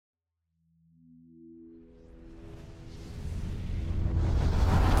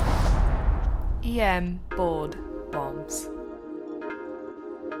EM board bombs.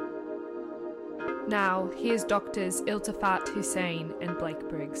 Now, here's Doctors Iltafat Hussain and Blake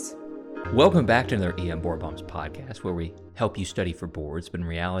Briggs. Welcome back to another EM Board Bombs podcast, where we help you study for boards, but in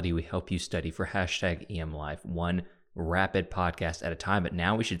reality, we help you study for #EMLife, one rapid podcast at a time. But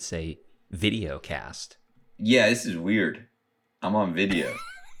now we should say video cast. Yeah, this is weird. I'm on video.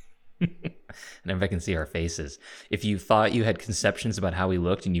 And everybody can see our faces. If you thought you had conceptions about how we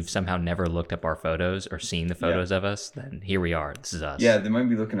looked and you've somehow never looked up our photos or seen the photos of us, then here we are. This is us. Yeah, they might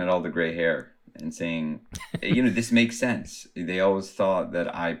be looking at all the gray hair and saying, this makes sense. They always thought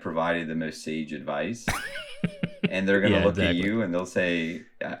that I provided the most sage advice. And they're going to look at you and they'll say,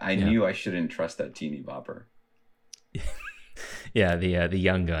 I knew I shouldn't trust that teeny bopper. Yeah, the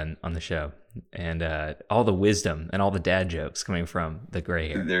young gun on the show. And all the wisdom and all the dad jokes coming from the gray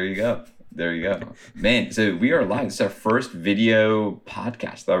hair. There you go. Man, so we are live. This is our first video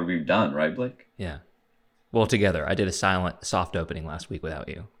podcast that we've done, right, Blake? Yeah. Well, together. I did a silent, soft opening last week without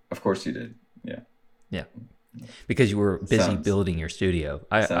you. Of course you did. Yeah. Because you were busy building your studio.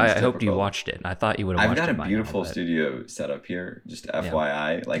 I hoped you watched it. I thought you would have watched it. I've got a beautiful studio set up here, just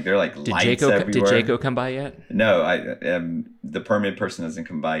FYI. Like, they're like lights everywhere. Did Jaco come by yet? No, the permit person hasn't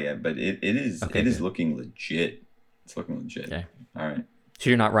come by yet, but it is looking legit. It's looking legit. Okay. All right. So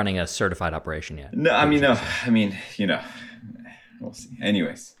you're not running a certified operation yet? No, we'll see.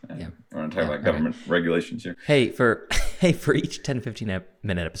 Anyways, we're going to talk about government regulations here. Hey, for each 10-15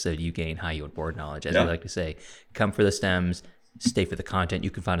 minute episode, you gain high yield board knowledge. As we like to say, come for the stems, stay for the content.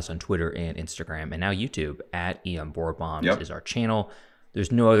 You can find us on Twitter and Instagram, and now YouTube at EM Board Bombs is our channel.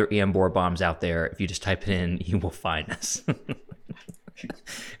 There's no other EM Board Bombs out there. If you just type it in, you will find us.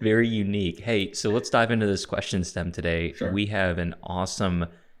 Very unique. Hey, so let's dive into this question stem today. Sure. We have an awesome,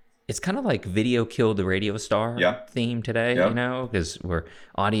 it's kind of like video killed the radio star theme today, because we're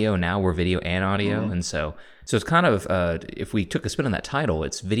audio, now we're video and audio. Mm-hmm. And so it's kind of, if we took a spin on that title,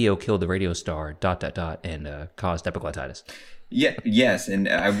 it's video killed the radio star ... and caused epiglottitis. Yeah, yes, and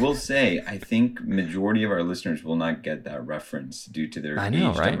I will say, I think majority of our listeners will not get that reference due to their age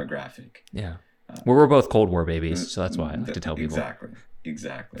demographic. Yeah. Well, we're both Cold War babies, so that's why I like to tell people.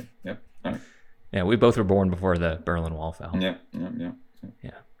 Exactly. Yep. All right. Yeah, we both were born before the Berlin Wall fell. Yeah.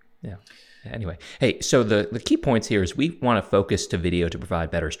 Anyway, hey, so the key points here is we want to focus to video to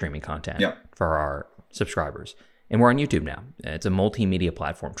provide better streaming content for our subscribers. And we're on YouTube now. It's a multimedia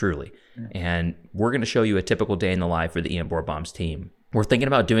platform, truly. Yeah. And we're going to show you a typical day in the life for the EM Board Bombs team. We're thinking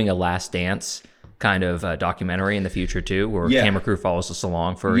about doing a Last Dance kind of documentary in the future too, where camera crew follows us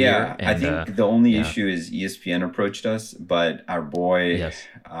along for a year. And, I think the only issue is ESPN approached us, but our boy,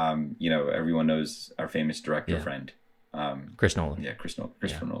 everyone knows our famous director friend. Chris Nolan. Yeah, Chris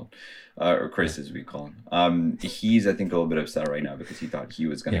Nolan. Or Chris as we call him. He's, I think, a little bit upset right now because he thought he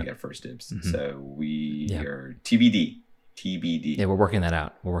was going to get first dibs. Mm-hmm. So we are TBD. Yeah, we're working that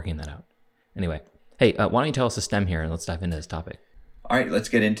out. Anyway, hey, why don't you tell us the stem here and let's dive into this topic. All right, let's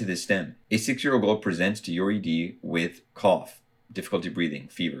get into this stem. A 6-year-old girl presents to your ED with cough, difficulty breathing,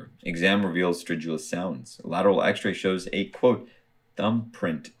 fever. Exam reveals stridulous sounds. Lateral x-ray shows a, quote,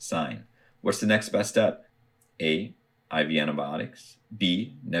 thumbprint sign. What's the next best step? A, IV antibiotics.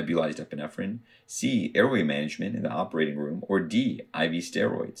 B, nebulized epinephrine. C, airway management in the operating room. Or D, IV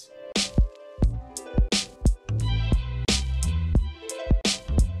steroids.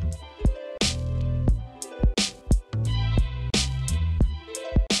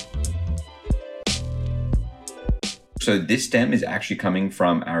 So this stem is actually coming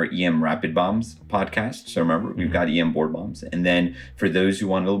from our EM Rapid Bombs podcast. So remember, we've got EM Board Bombs. And then for those who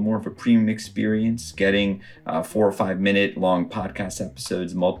want a little more of a premium experience, getting 4 or 5 minute long podcast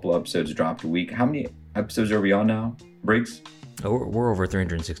episodes, multiple episodes dropped a week. How many episodes are we on now, Briggs? Oh, we're over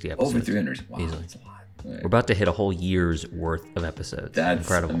 360 episodes. Over 300. Wow, easily. That's a lot. We're about to hit a whole year's worth of episodes. That's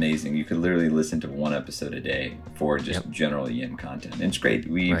incredible. Amazing. You could literally listen to one episode a day for just general EM content. And it's great.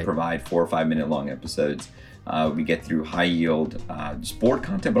 We provide 4 or 5 minute long episodes. We get through high yield just board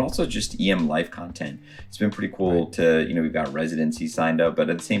content, but also just EM life content. It's been pretty cool to, we've got residency signed up,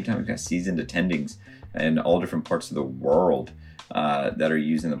 but at the same time, we've got seasoned attendings in all different parts of the world that are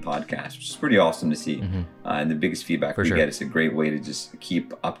using the podcast, which is pretty awesome to see. Mm-hmm. And the biggest feedback we get is a great way to just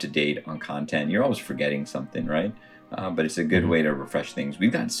keep up to date on content. You're always forgetting something, right? But it's a good way to refresh things.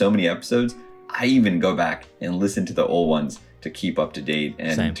 We've got so many episodes. I even go back and listen to the old ones to keep up to date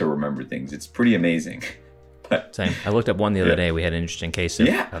and to remember things. It's pretty amazing. Same. I looked up one the other day. We had an interesting case of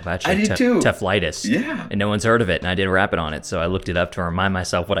actually tephlitis. Yeah. And no one's heard of it, and I did a rapid on it, so I looked it up to remind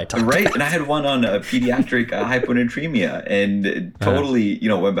myself what I talked about. Right, and I had one on pediatric hyponatremia, and totally,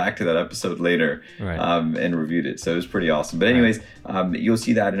 went back to that episode later and reviewed it. So it was pretty awesome. But anyways, you'll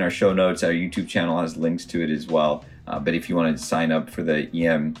see that in our show notes. Our YouTube channel has links to it as well. But if you want to sign up for the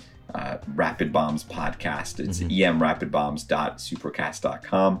EM Rapid Bombs podcast, it's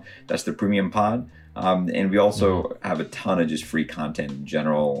emrapidbombs.supercast.com. That's the premium pod. And we also have a ton of just free content in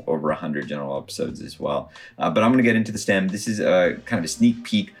general, over 100 general episodes as well. But I'm going to get into the STEM. This is kind of a sneak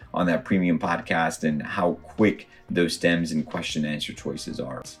peek on that premium podcast and how quick those STEMs and question and answer choices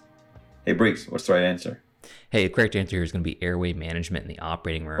are. Hey, Briggs, what's the right answer? Hey, the correct answer here is going to be airway management in the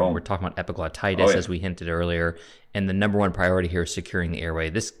operating room. We're talking about epiglottitis, as we hinted earlier. And the number one priority here is securing the airway.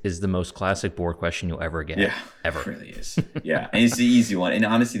 This is the most classic board question you'll ever get. Yeah, ever. It really is. Yeah, and it's the easy one. And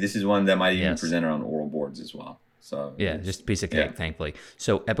honestly, this is one that might even present on oral boards as well. So just a piece of cake, thankfully.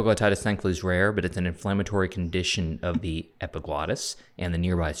 So epiglottitis, thankfully, is rare, but it's an inflammatory condition of the epiglottis and the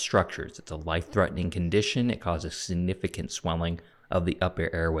nearby structures. It's a life-threatening condition. It causes significant swelling of the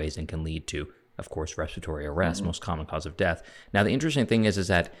upper airways and can lead to, of course, respiratory arrest, most common cause of death. Now, the interesting thing is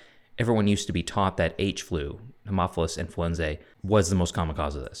that everyone used to be taught that H flu, Haemophilus influenzae, was the most common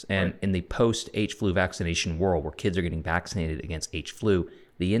cause of this. And in the post-H flu vaccination world, where kids are getting vaccinated against H flu,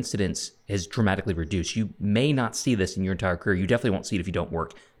 the incidence has dramatically reduced. You may not see this in your entire career. You definitely won't see it if you don't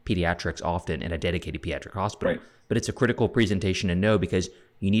work pediatrics often in a dedicated pediatric hospital. But it's a critical presentation to know because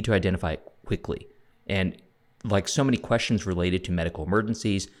you need to identify it quickly. And like so many questions related to medical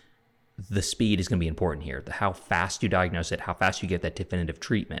emergencies, the speed is going to be important here. How fast you diagnose it, how fast you get that definitive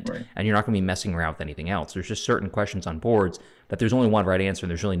treatment. And you're not going to be messing around with anything else. There's just certain questions on boards that there's only one right answer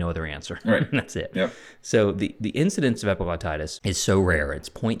and there's really no other answer. That's it. So the incidence of epiglottitis is so rare. It's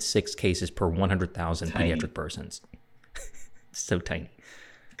 0.6 cases per 100,000 pediatric persons. It's so tiny.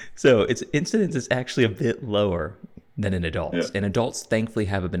 So its incidence is actually a bit lower than in adults. And adults thankfully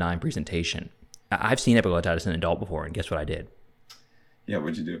have a benign presentation. I've seen epiglottitis in an adult before, and guess what I did? Yeah,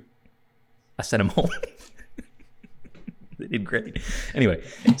 what'd you do? I sent them home. They did great. Anyway,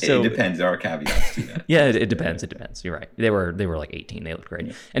 so it depends. There are caveats to that. It depends. It depends. You're right. They were like 18. They looked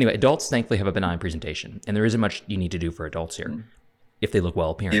great. Anyway, adults thankfully have a benign presentation, and there isn't much you need to do for adults here if they look well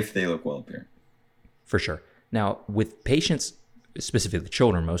appearing. For sure. Now, with patients, specifically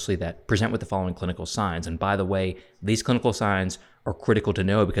children mostly, that present with the following clinical signs, and by the way, these clinical signs are critical to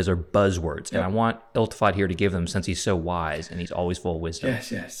know because they're buzzwords. And I want Iltafat here to give them since he's so wise and he's always full of wisdom.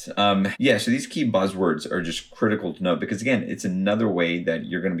 Yes. So these key buzzwords are just critical to know because, again, it's another way that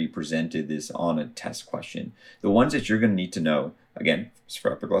you're going to be presented this on a test question. The ones that you're going to need to know, again,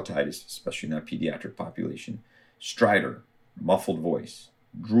 for epiglottitis, especially in that pediatric population: stridor, muffled voice,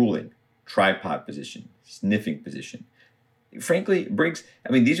 drooling, tripod position, sniffing position. Frankly, Briggs,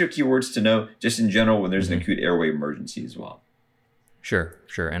 these are keywords to know just in general when there's an acute airway emergency as well. Sure.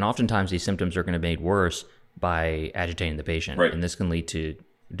 And oftentimes these symptoms are going to be made worse by agitating the patient, and this can lead to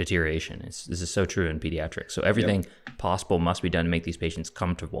deterioration. This is so true in pediatrics. So everything possible must be done to make these patients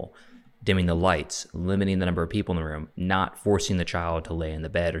comfortable. Dimming the lights, limiting the number of people in the room, not forcing the child to lay in the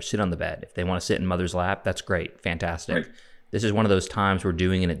bed or sit on the bed. If they want to sit in mother's lap, that's great, fantastic. This is one of those times where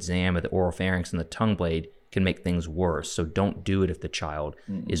doing an exam of the oral pharynx and the tongue blade can make things worse. So don't do it if the child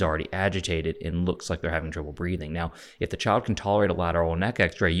is already agitated and looks like they're having trouble breathing. Now, if the child can tolerate a lateral neck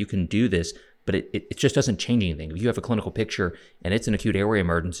x-ray, you can do this, but it just doesn't change anything. If you have a clinical picture and it's an acute airway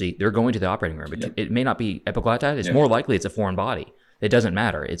emergency, they're going to the operating room. It may not be epiglottitis. More likely it's a foreign body. It doesn't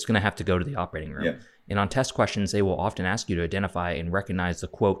matter. It's going to have to go to the operating room. And on test questions, they will often ask you to identify and recognize the,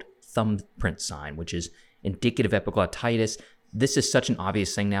 quote, thumbprint sign, which is indicative epiglottitis. This is such an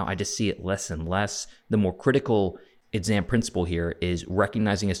obvious thing now. I just see it less and less. The more critical exam principle here is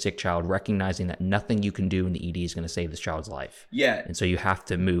recognizing a sick child, recognizing that nothing you can do in the ED is going to save this child's life. And so you have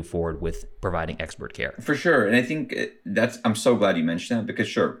to move forward with providing expert care. For sure. And I think I'm so glad you mentioned that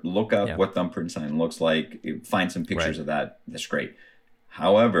because look up what thumbprint sign looks like, find some pictures of that. That's great.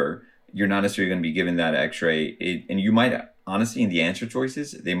 However, you're not necessarily going to be given that x-ray. And you might, honestly, in the answer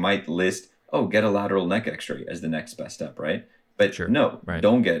choices, they might list, get a lateral neck x-ray as the next best step, right? But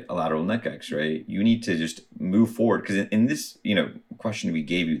don't get a lateral neck x-ray. You need to just move forward. Because in this, question, we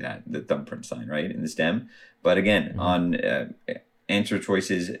gave you the thumbprint sign, right, in the STEM. But again, on answer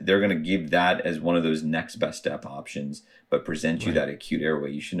choices, they're going to give that as one of those next best step options, but present you that acute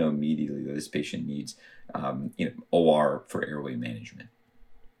airway. You should know immediately that this patient needs, OR for airway management.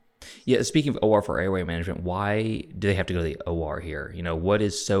 Yeah, speaking of OR for airway management, why do they have to go to the OR here? What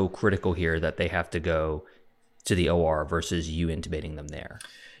is so critical here that they have to go to the OR versus you intubating them there?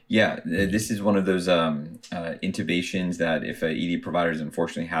 Yeah, this is one of those intubations that if an ED provider is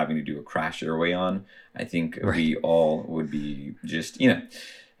unfortunately having to do a crash airway on, I think we all would be just,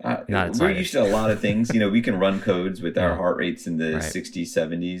 we're used to a lot of things. We can run codes with our heart rates in the 60s,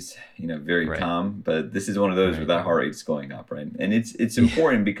 70s, very calm. But this is one of those where that heart rate's going up, right? And it's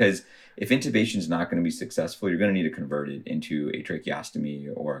important because if intubation is not going to be successful, you're going to need to convert it into a tracheostomy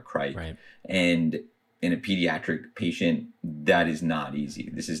or a crite. Right. And in a pediatric patient, that is not easy.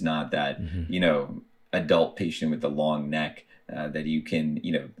 This is not that, adult patient with a long neck that you can,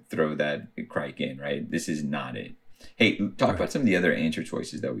 throw that crike in, right? This is not it. Hey, talk about some of the other answer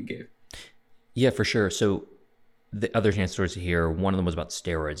choices that we gave. Yeah, for sure. So the other answer choices here, one of them was about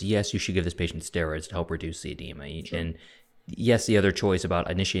steroids. Yes, you should give this patient steroids to help reduce the edema. Sure. And yes, the other choice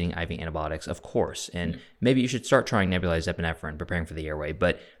about initiating IV antibiotics, of course. And maybe you should start trying nebulized epinephrine, preparing for the airway.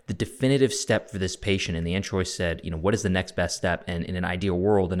 But the definitive step for this patient, and the end choice said, what is the next best step? And in an ideal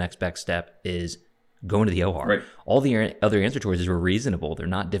world, the next best step is going to the OR. Right. All the other answer choices were reasonable. They're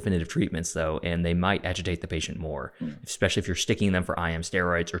not definitive treatments, though, and they might agitate the patient more, especially if you're sticking them for IM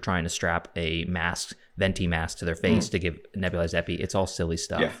steroids or trying to strap a mask, venti mask to their face to give nebulized epi. It's all silly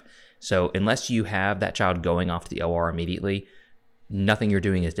stuff. Yeah. So unless you have that child going off to the OR immediately, nothing you're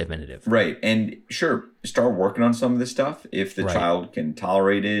doing is definitive. Right. And sure, start working on some of this stuff if the child can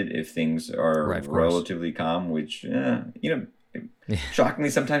tolerate it, if things are relatively calm, which, shockingly,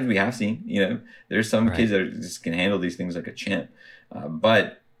 sometimes we have seen, there's some kids that just can handle these things like a champ.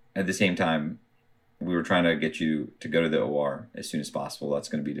 But at the same time, we were trying to get you to go to the OR as soon as possible. That's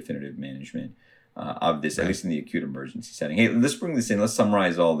going to be definitive management of this, at least in the acute emergency setting. Hey, let's bring this in. Let's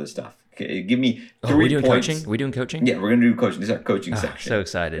summarize all this stuff. Okay, give me 3 points. Coaching? We doing coaching? Yeah, we're going to do coaching. This is our coaching section. So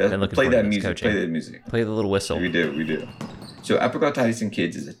excited. Play that music. Play that music. Play the little whistle. We do. So epiglottitis in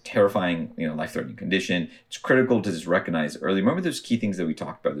kids is a terrifying, life-threatening condition. It's critical to just recognize early. Remember those key things that we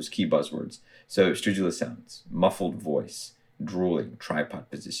talked about, those key buzzwords. So stridulous sounds, muffled voice, drooling,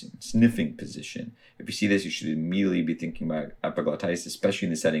 tripod position, sniffing position. If you see this, you should immediately be thinking about epiglottitis, especially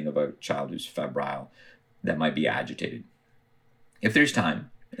in the setting of a child who's febrile that might be agitated. If there's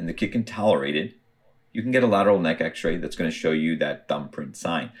time and the kid can tolerate it, you can get a lateral neck x-ray that's going to show you that thumbprint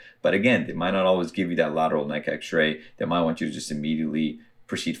sign. But again, they might not always give you that lateral neck x-ray. They might want you to just immediately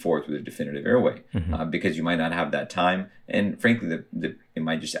proceed forth with a definitive airway because you might not have that time. And frankly, it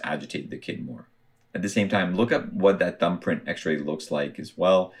might just agitate the kid more. At the same time, look up what that thumbprint x-ray looks like as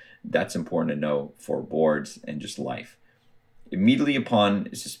well. That's important to know for boards and just life. Immediately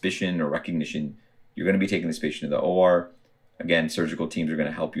upon suspicion or recognition, you're going to be taking this patient to the OR. Again, surgical teams are going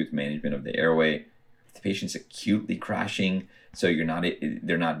to help you with management of the airway. If the patient's acutely crashing, so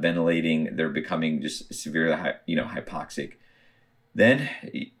they're not ventilating, they're becoming just severely hypoxic, then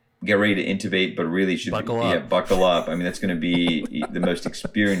get ready to intubate, but really should buckle up. I mean, that's going to be the most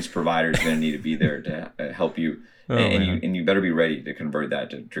experienced provider is going to need to be there to help you. And you better be ready to convert that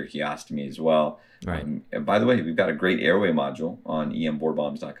to tracheostomy as well. Right. And by the way, we've got a great airway module on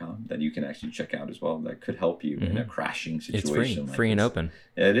emboardbombs.com that you can actually check out as well. That could help you in a crashing situation. It's free and open.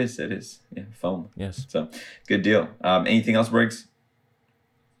 Yeah, it is. Yeah, foam. Yes. So good deal. Anything else, Briggs?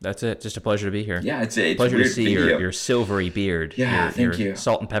 That's it. Just a pleasure to be here. Yeah, it's a pleasure to see your silvery beard. Yeah, thank you.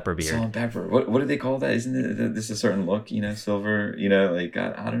 Salt and pepper beard. Salt and pepper. What do they call that? Isn't this a certain look? Silver. Like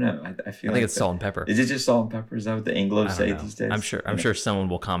I don't know. I feel. I think it's salt and pepper. Is it just salt and pepper? Is that what the Anglos say these days? I'm sure someone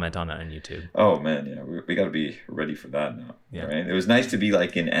will comment on it on YouTube. Oh man, yeah, we got to be ready for that now. Yeah. Right. It was nice to be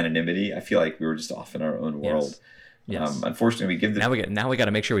like in anonymity. I feel like we were just off in our own world. Yes. Unfortunately, we give this. Now we got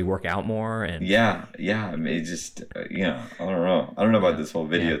to make sure we work out more and. Yeah. I mean, it just I don't know about this whole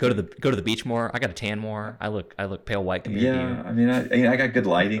video. Yeah, go to the beach more. I got to tan more. I look pale white compared to you. Yeah, I mean, I got good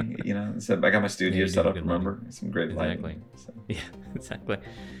lighting. So I got my studio set up. Remember, some great lighting. So. Yeah, exactly.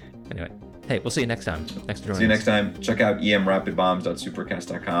 Anyway, hey, we'll see you next time. Thanks for joining us. See you next time. Check out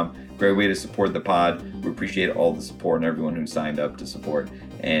emrapidbombs.supercast.com. Great way to support the pod. We appreciate all the support and everyone who signed up to support.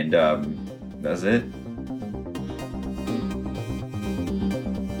 And that's it.